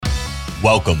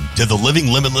Welcome to the Living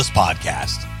Limitless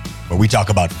podcast, where we talk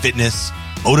about fitness,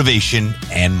 motivation,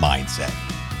 and mindset.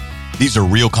 These are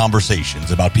real conversations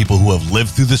about people who have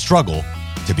lived through the struggle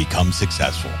to become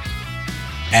successful.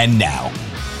 And now,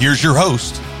 here's your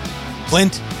host,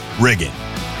 Clint Riggin.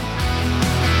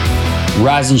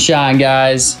 Rise and shine,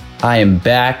 guys. I am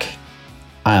back.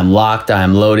 I am locked. I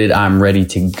am loaded. I'm ready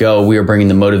to go. We are bringing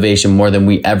the motivation more than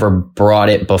we ever brought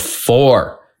it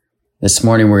before. This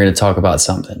morning, we're going to talk about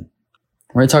something.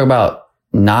 We're going to talk about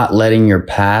not letting your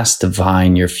past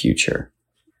define your future.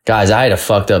 Guys, I had a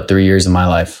fucked up 3 years of my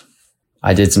life.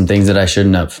 I did some things that I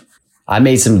shouldn't have. I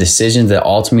made some decisions that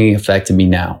ultimately affected me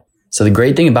now. So the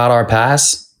great thing about our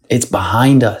past, it's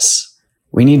behind us.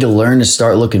 We need to learn to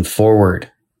start looking forward.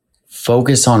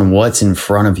 Focus on what's in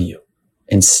front of you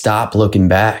and stop looking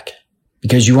back,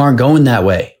 because you aren't going that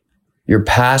way. Your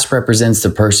past represents the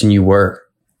person you were.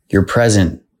 Your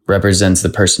present represents the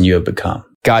person you have become.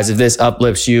 Guys, if this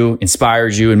uplifts you,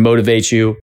 inspires you, and motivates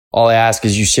you, all I ask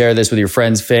is you share this with your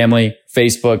friends, family,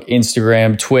 Facebook,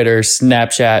 Instagram, Twitter,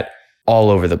 Snapchat, all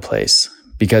over the place,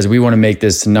 because we want to make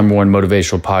this the number one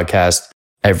motivational podcast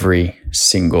every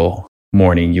single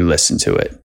morning you listen to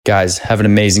it. Guys, have an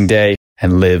amazing day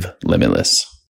and live limitless.